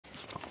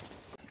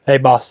Hey,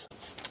 boss.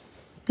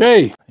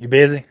 Hey, You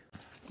busy?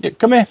 yeah,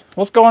 come in.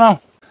 What's going on?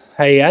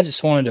 Hey, I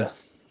just wanted to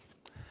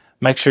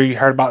make sure you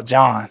heard about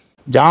John.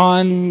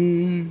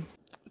 John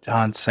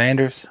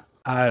Sanders.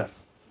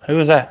 Who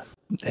was that?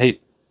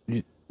 He,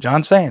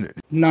 John Sanders.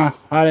 No,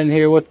 I didn't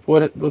hear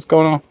what's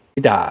going on.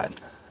 He died.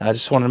 I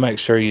just wanted to make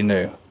sure you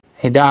knew.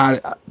 He died.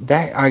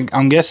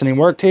 I'm guessing he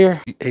worked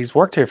here. He's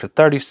worked here for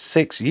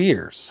 36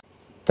 years.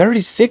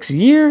 36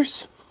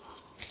 years?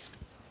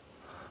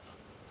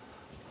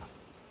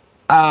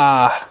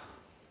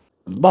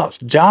 Boss,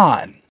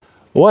 John.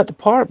 What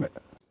department?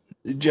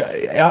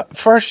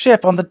 First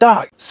shift on the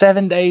dock.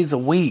 7 days a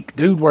week.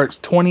 Dude works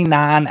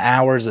 29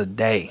 hours a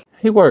day.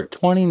 He worked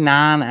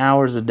 29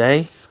 hours a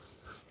day.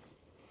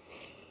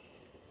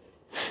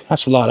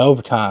 That's a lot of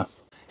overtime.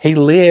 He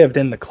lived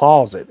in the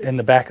closet in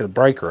the back of the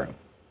break room.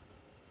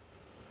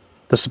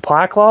 The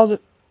supply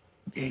closet.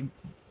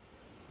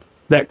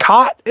 That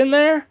cot in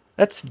there,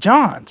 that's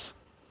John's.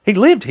 He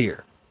lived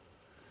here.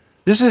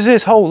 This is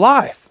his whole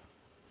life.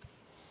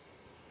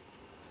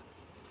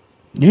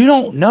 You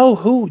don't know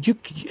who you...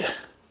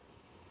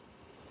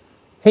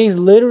 He's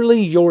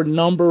literally your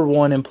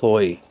 #1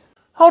 employee.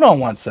 Hold on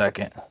one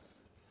second.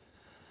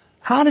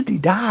 How did he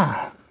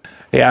die?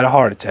 He had a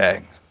heart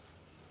attack.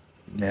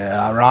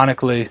 Yeah,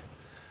 ironically,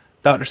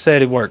 doctor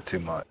said he worked too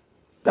much.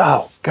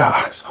 Oh,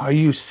 gosh. Are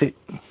you sick?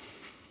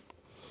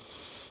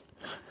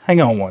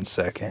 Hang on one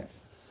second.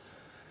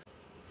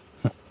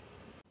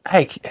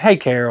 Hey,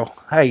 Carol.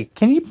 Hey,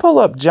 can you pull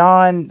up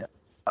John...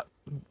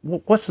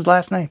 what's his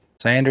last name?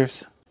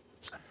 Sanders?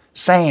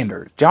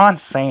 John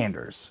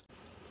Sanders.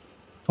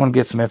 I want to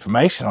get some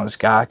information on this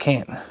guy. I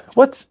can't.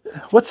 What's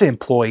the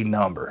employee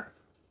number?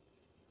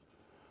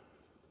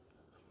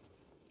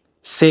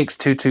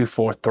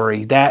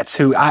 62243. That's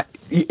who I...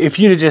 If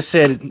you'd have just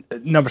said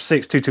number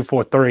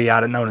 62243,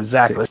 I'd have known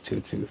exactly.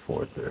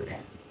 62243.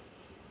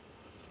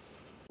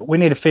 We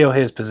need to fill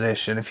his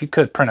position. If you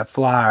could print a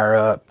flyer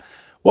up.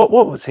 What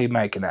was he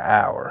making an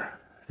hour?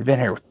 He's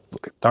been here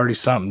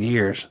 30-something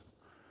years.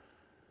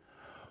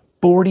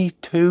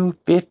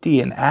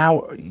 $42.50 an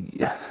hour.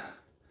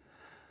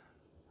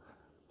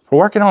 For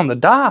working on the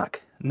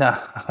dock?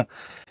 No.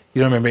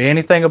 You don't remember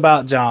anything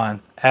about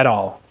John at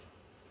all,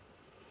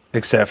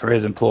 except for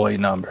his employee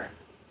number.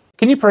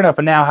 Can you print up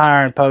a now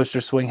hiring poster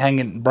so we can hang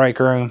it in the break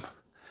room?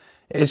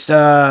 It's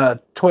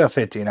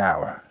 $12.50 an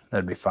hour.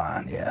 That'd be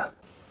fine, yeah.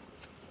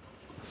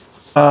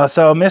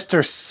 So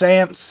Mr.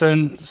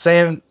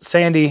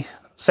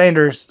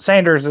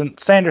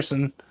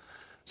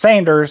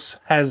 Sanders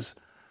has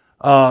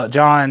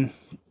John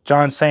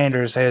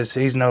Sanders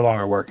he's no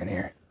longer working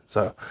here.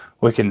 So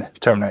we can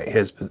terminate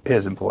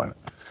his employment.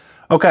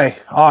 Okay,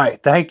 all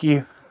right, thank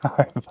you. All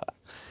right, bye.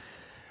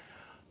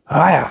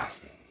 Wow.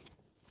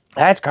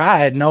 That's crazy. I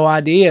had no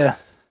idea.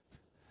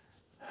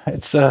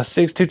 It's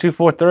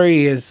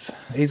 62243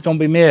 he's gonna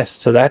be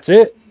missed. So that's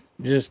it.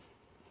 Just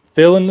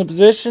fill in the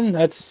position.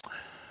 That's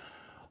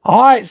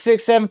all right.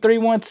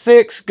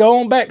 67316.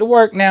 Go on back to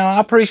work now. I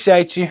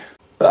appreciate you.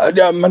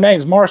 My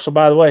name's Marshall,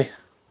 by the way.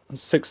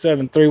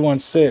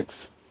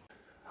 67316.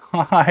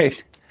 All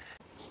right.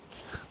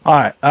 All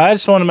right. I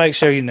just want to make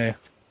sure you knew.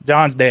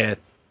 John's dead.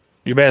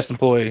 Your best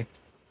employee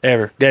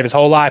ever. Gave his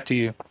whole life to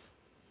you.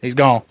 He's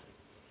gone.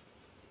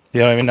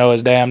 You don't even know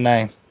his damn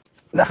name.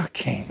 I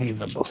can't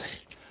even believe.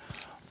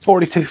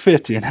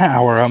 $42.50 an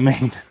hour. I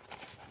mean,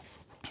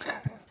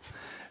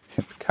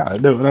 kind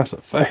of doing us a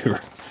favor.